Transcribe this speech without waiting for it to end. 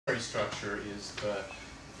structure is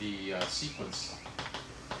the sequence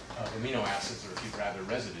of amino acids, or if you'd rather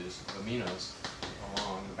residues of aminos,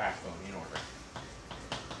 along the backbone in order.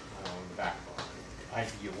 Along the backbone.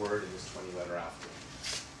 I'd be a word in this 20-letter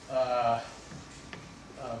alphabet.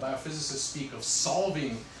 Biophysicists speak of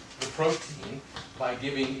solving the protein by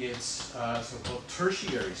giving its so-called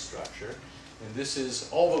tertiary structure. And this is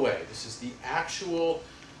all the way. This is the actual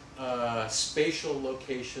spatial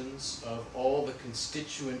locations of all the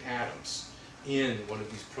constituent atoms in one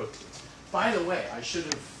of these proteins. By the way, I should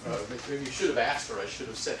have, maybe you should have asked, or I should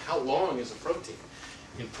have said, how long is a protein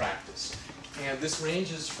in practice? And this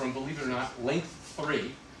ranges from, believe it or not, length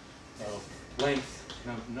 3, length,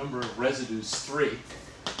 number of residues 3,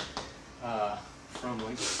 from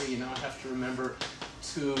length 3, now I have to remember,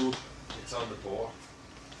 to... It's on the board.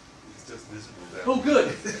 It's just visible there. Oh,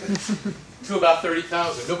 good! To about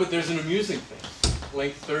 30,000. No, but there's an amusing thing.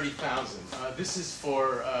 Length 30,000. This is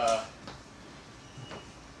for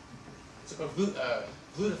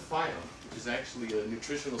glutathione, which is actually a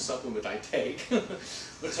nutritional supplement I take.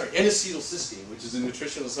 But sorry, N-acetylcysteine, which is a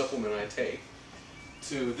nutritional supplement I take.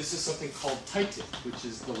 This is something called titin, which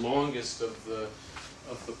is the longest of the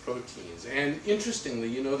proteins. And interestingly,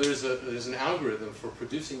 you know, there's an algorithm for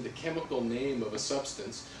producing the chemical name of a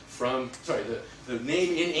substance from, sorry, the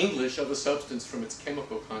name in English of a substance from its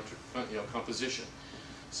chemical composition.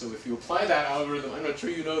 So if you apply that algorithm, I'm not sure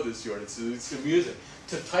you know this, Jordan, so it's amusing,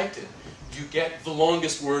 to titin, you get the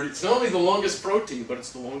longest word. It's not only the longest protein, but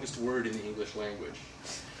it's the longest word in the English language.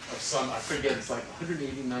 Of some, I forget, it's like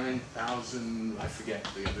 189,000, I forget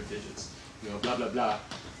the other digits, you know, blah, blah, blah,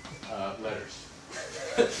 letters.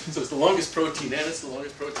 So it's the longest protein, and it's the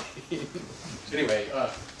longest protein. Anyway,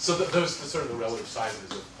 so those are sort of the relative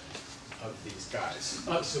sizes of these guys.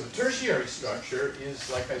 So the tertiary structure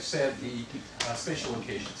is, like I said, the spatial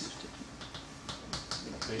locations.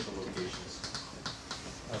 Spatial locations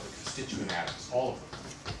of the constituent atoms, all of them.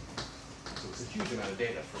 So it's a huge amount of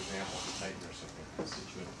data, for example, titin or something,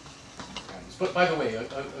 constituent atoms. But by the way, a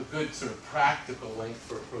good sort of practical length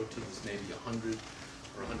for a protein is maybe 100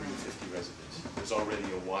 or 150 residues. There's already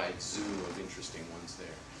a wide zoo of interesting ones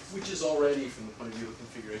there, which is already, from the point of view of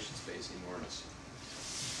configuration space, enormous.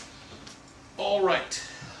 All right.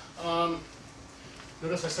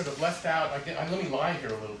 Notice I sort of left out, let me lie here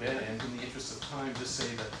a little bit, and in the interest of time, just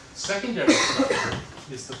say that secondary structure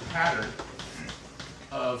is the pattern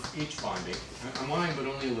of H bonding. I'm lying, but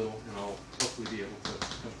only a little, and I'll hopefully be able to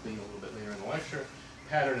explain a little bit later in the lecture.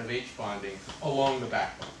 Pattern of H bonding along the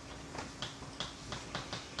backbone.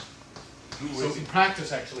 So in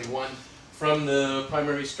practice, actually, one from the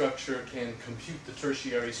primary structure can compute the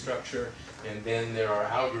tertiary structure, and then there are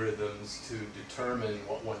algorithms to determine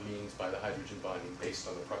what one means by the hydrogen bonding based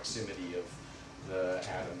on the proximity of the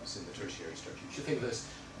atoms in the tertiary structure. You should think of this,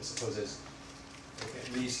 I suppose, as,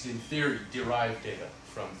 at least in theory, derived data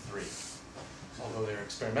from 3. Although there are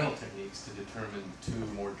experimental techniques to determine 2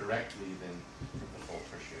 more directly than the full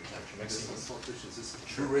tertiary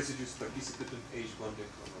structure. Do residues participate in H bonding?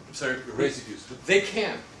 I'm sorry, residues. They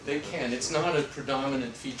can. It's not a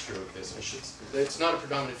predominant feature of this. It's not a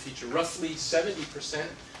predominant feature. Roughly 70%,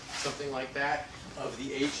 something like that, of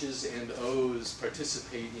the H's and O's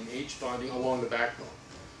participate in H bonding along the backbone.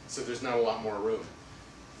 So there's not a lot more room,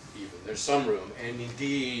 even. There's some room, and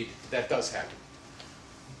indeed, that does happen.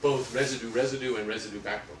 Both residue, and residue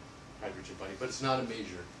backbone hydrogen bonding, but it's not a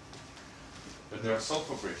major. But there are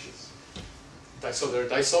sulfur bridges. So there are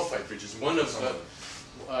disulfide bridges. One of the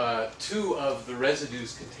 2 of the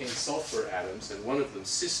residues contain sulfur atoms, and one of them,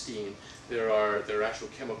 cysteine, there are actual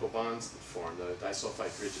chemical bonds that form, the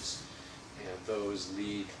disulfide bridges. And those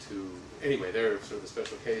lead to, anyway, they're sort of a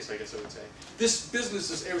special case, I guess I would say. This business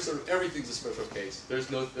is sort of, everything's a special case. There's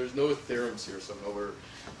no theorems here, so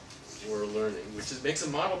we're learning, which makes a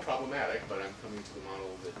model problematic, but I'm coming to the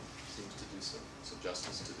model that seems to do some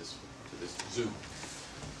justice to this zoo.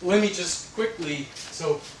 Let me just quickly,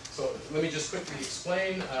 let me just quickly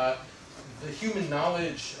explain. The human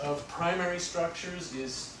knowledge of primary structures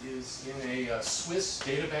is in a Swiss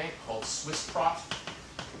databank called SwissProt,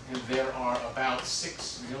 and there are about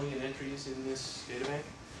 6 million entries in this databank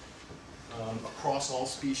across all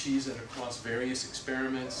species and across various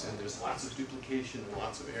experiments, and there's lots of duplication and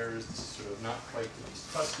lots of errors. This is sort of not quite to be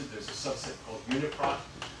trusted. There's a subset called Uniprot,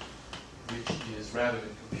 which is, rather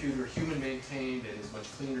than computer, human-maintained and is much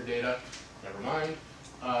cleaner data. Never mind.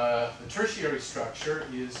 The tertiary structure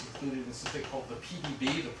is included in something called the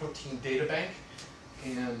PDB, the Protein Data Bank,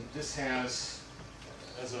 and this has,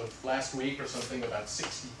 as of last week or something, about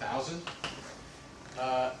 60,000.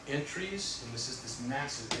 entries, and this is this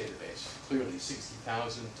massive database. Clearly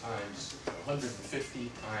 60,000 times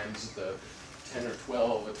 150 times the 10 or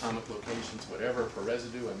 12 atomic locations, whatever, per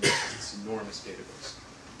residue. I mean, it's an enormous database.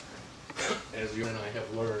 As you and I have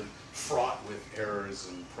learned, fraught with errors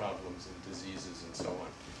and problems and diseases and so on.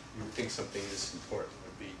 You would think something this important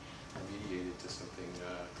would be remediated to something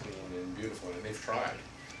clean and beautiful, and they've tried.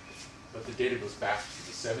 But the data goes back to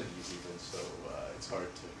the 70s even, so it's hard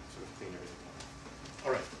to sort of clean everything up.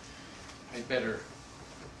 All right, I'd better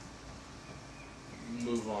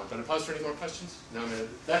move on. Did I pause for any more questions? No,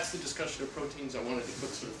 that's the discussion of proteins. I wanted to put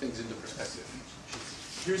sort of things into perspective.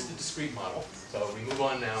 Here's the discrete model. So we move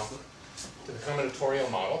on now to the combinatorial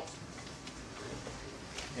model.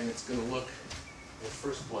 And it's going to look, at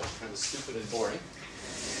first blush, kind of stupid and boring.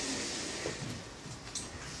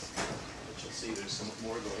 But you'll see there's some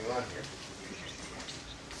more going on here.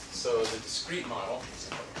 So the discrete model,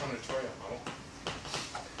 the combinatorial model,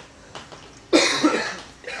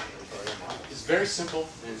 is very simple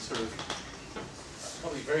and sort of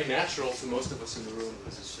probably very natural to most of us in the room.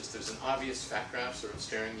 It's just there's an obvious fat graph sort of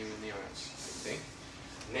staring you in the eyes, I think.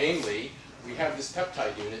 Namely, we have this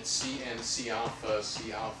peptide unit, CN, C alpha,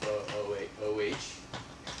 OH,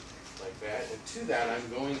 like that. And to that, I'm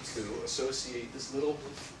going to associate this little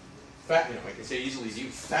fat, I can say easily,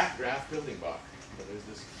 fat graph building block. So there's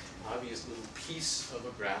this obvious little piece of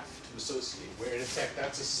a graph to associate, where in effect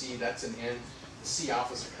that's a C, that's an N. The C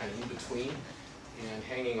alphas are kind of in between, and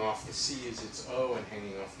hanging off the C is its O, and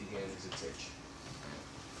hanging off the N is its H.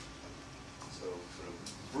 So sort of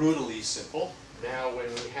brutally simple. Now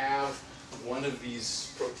when we have one of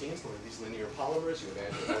these proteins, one of these linear polymers, you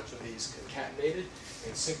imagine a bunch of these concatenated,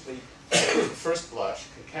 and simply, first blush,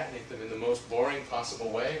 concatenate them in the most boring possible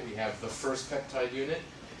way. We have the first peptide unit,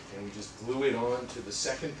 and we just glue it on to the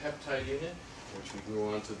second peptide unit, which we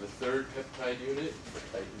glue on to the third peptide unit,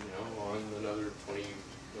 on another 20,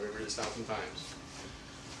 whatever it is, 1,000 times.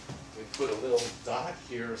 We put a little dot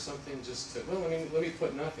here or something just to, well, let me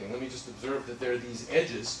put nothing. Let me just observe that there are these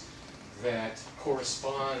edges that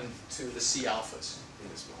correspond to the C alphas in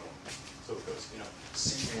this model. So it goes,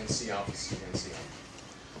 C and C alpha, C and C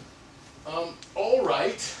alpha. All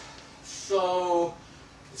right, so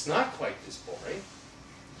it's not quite this boring.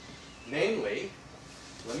 Namely,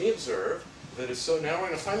 let me observe that if so, now we're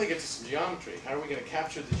going to finally get to some geometry. How are we going to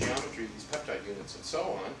capture the geometry of these peptide units and so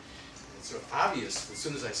on? It's sort of obvious as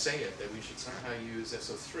soon as I say it that we should somehow use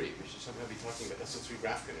SO3. We should somehow be talking about SO3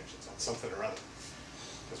 graph connections on something or other.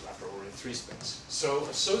 Because after all, we're in 3 space. So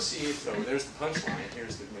associate, there's the punchline,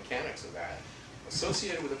 here's the mechanics of that.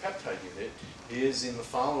 Associated with a peptide unit is in the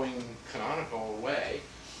following canonical way,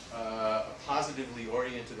 a positively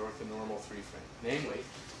oriented orthonormal 3-frame. Namely,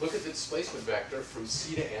 look at the displacement vector from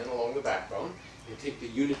C to N along the backbone and take the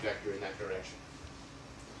unit vector in that direction.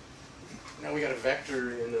 Now we got a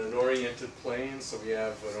vector in an oriented plane, so we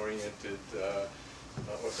have an oriented, we have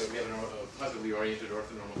a positively oriented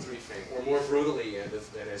orthonormal 3-frame. Or more brutally, and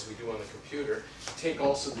as we do on the computer, take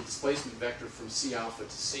also the displacement vector from C alpha to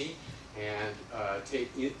C, and take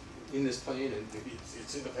it in this plane, and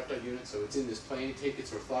it's in the peptide unit, so it's in this plane. Take its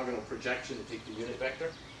orthogonal projection and take the unit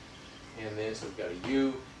vector. And then, so we've got a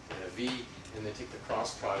U and a V, and then take the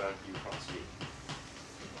cross product, U cross V.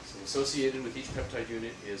 So associated with each peptide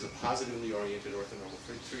unit is a positively oriented orthonormal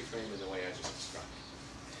 3-frame in the way I just described.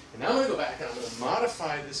 And now I'm going to go back and I'm going to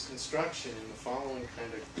modify this construction in the following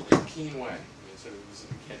kind of keen way. Sort of as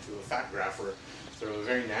akin to a fat graph, or sort of a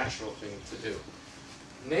very natural thing to do.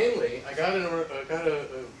 Namely, I got a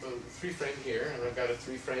 3-frame here, and I've got a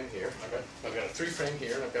 3-frame here. I've got a 3-frame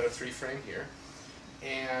here, and I've got a 3-frame here.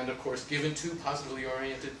 And of course, given 2 positively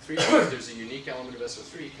oriented 3-frames, there's a unique element of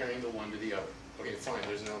SO3 carrying the one to the other. Okay, fine,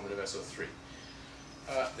 there's an element of SO3.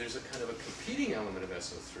 There's a kind of a competing element of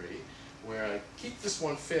SO3 where I keep this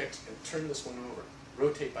one fixed and turn this one over.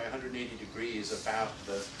 Rotate by 180 degrees about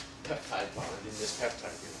the peptide bond in this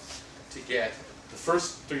peptide unit to get the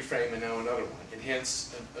first 3-frame and now another one, and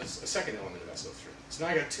hence a second element of SO3. So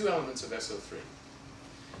now I got 2 elements of SO3.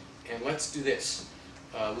 And let's do this.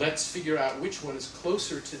 Let's figure out which one is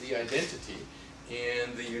closer to the identity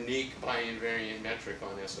in the unique bi-invariant metric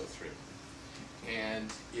on SO3.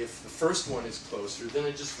 And if the first one is closer, then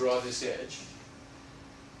I just draw this edge.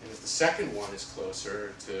 And if the second one is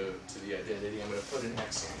closer to the identity, I'm going to put an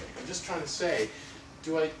X on it. I'm just trying to say,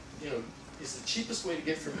 is the cheapest way to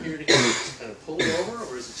get from here to here just kind of pull it over,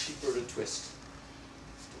 or is it cheaper to twist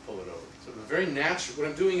to pull it over? So the very natural, what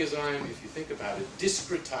I'm doing is I'm, if you think about it,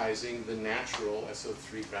 discretizing the natural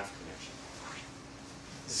SO3 graph connection.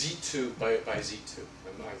 Z2 by Z2.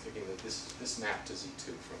 I'm thinking that this mapped to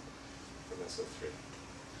Z2 from SO3.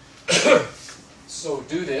 So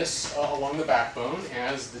do this along the backbone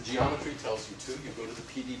as the geometry tells you to. You go to the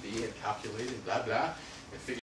PDB and calculate and blah blah and figure